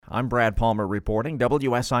I'm Brad Palmer reporting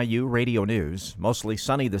WSIU Radio News. Mostly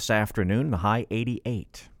sunny this afternoon, the high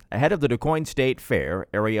 88. Ahead of the Du Quoin State Fair,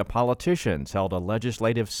 area politicians held a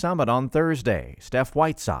legislative summit on Thursday. Steph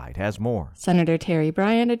Whiteside has more. Senator Terry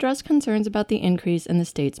Bryant addressed concerns about the increase in the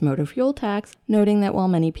state's motor fuel tax, noting that while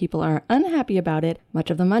many people are unhappy about it, much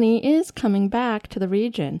of the money is coming back to the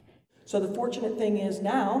region. So the fortunate thing is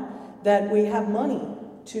now that we have money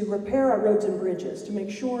to repair our roads and bridges, to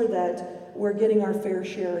make sure that we're getting our fair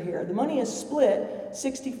share here. The money is split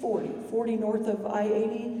 60-40, 40 north of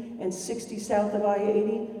I-80 and 60 south of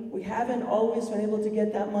I-80. We haven't always been able to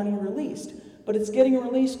get that money released, but it's getting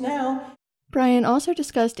released now. Brian also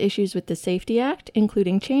discussed issues with the Safety Act,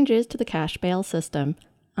 including changes to the cash bail system.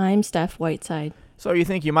 I'm Steph Whiteside. So you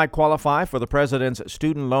think you might qualify for the president's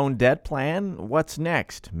student loan debt plan? What's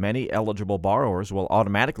next? Many eligible borrowers will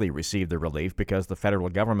automatically receive the relief because the federal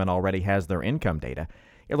government already has their income data.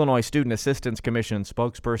 Illinois Student Assistance Commission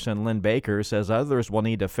spokesperson Lynn Baker says others will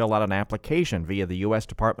need to fill out an application via the U.S.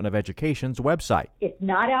 Department of Education's website. It's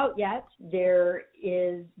not out yet. There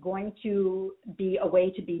is going to be a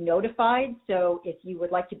way to be notified. So if you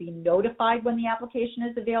would like to be notified when the application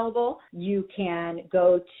is available, you can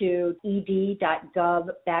go to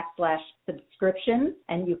ed.gov/subscriptions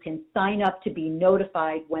and you can sign up to be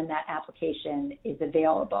notified when that application is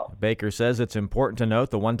available. Baker says it's important to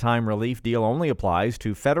note the one-time relief deal only applies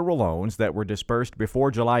to federal loans that were dispersed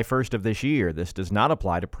before July 1st of this year. This does not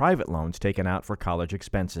apply to private loans taken out for college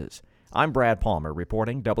expenses. I'm Brad Palmer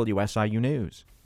reporting WSIU News.